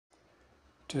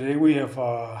Today we have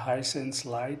a Hisense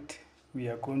Lite. We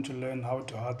are going to learn how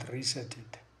to hard reset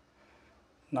it.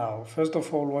 Now, first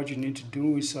of all, what you need to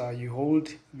do is you hold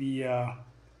the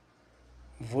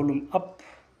volume up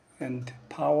and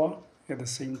power at the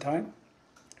same time.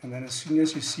 And then as soon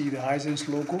as you see the Hisense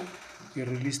logo, you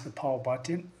release the power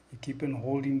button. You keep on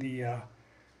holding the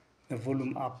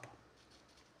volume up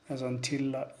as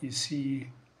until you see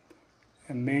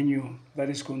a menu that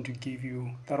is going to give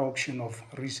you that option of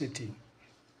resetting.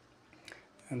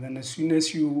 And then as soon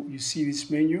as you see this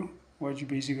menu, what you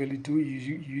basically do,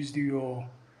 you use your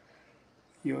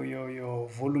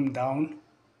volume down,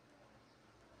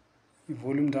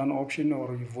 option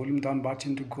or your volume down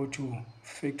button to go to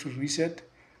factory reset,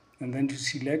 and then to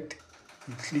select,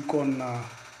 you click on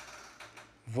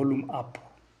volume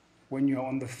up. When you're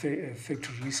on the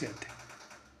factory reset,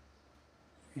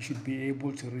 you should be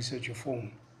able to reset your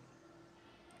phone.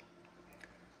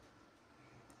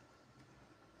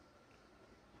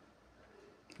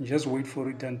 Just wait for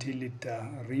it until it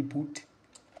reboot.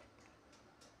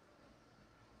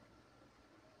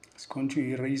 It's going to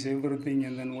erase everything,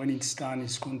 and then when it's done,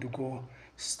 it's going to go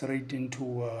straight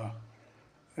into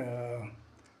a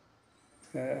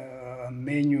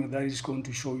menu that is going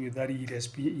to show you that it has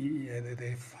been,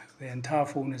 the entire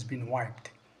phone has been wiped.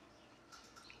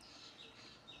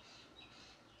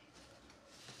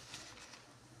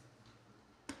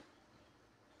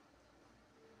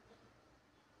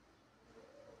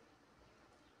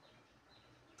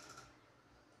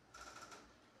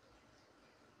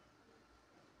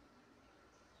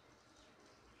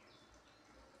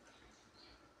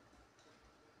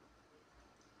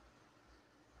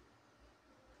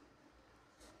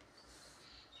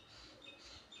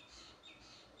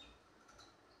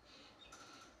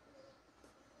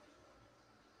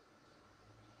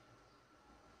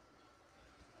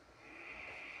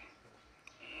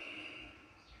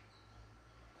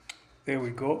 There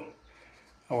we go.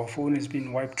 Our phone has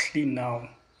been wiped clean now.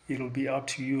 It'll be up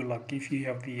to you, like if you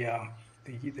have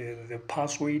the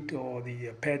password or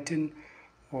the pattern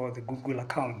or the Google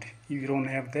account. If you don't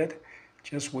have that,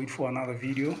 just wait for another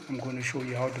video. I'm going to show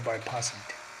you how to bypass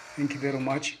it. Thank you very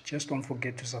much. Just don't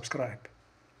forget to subscribe.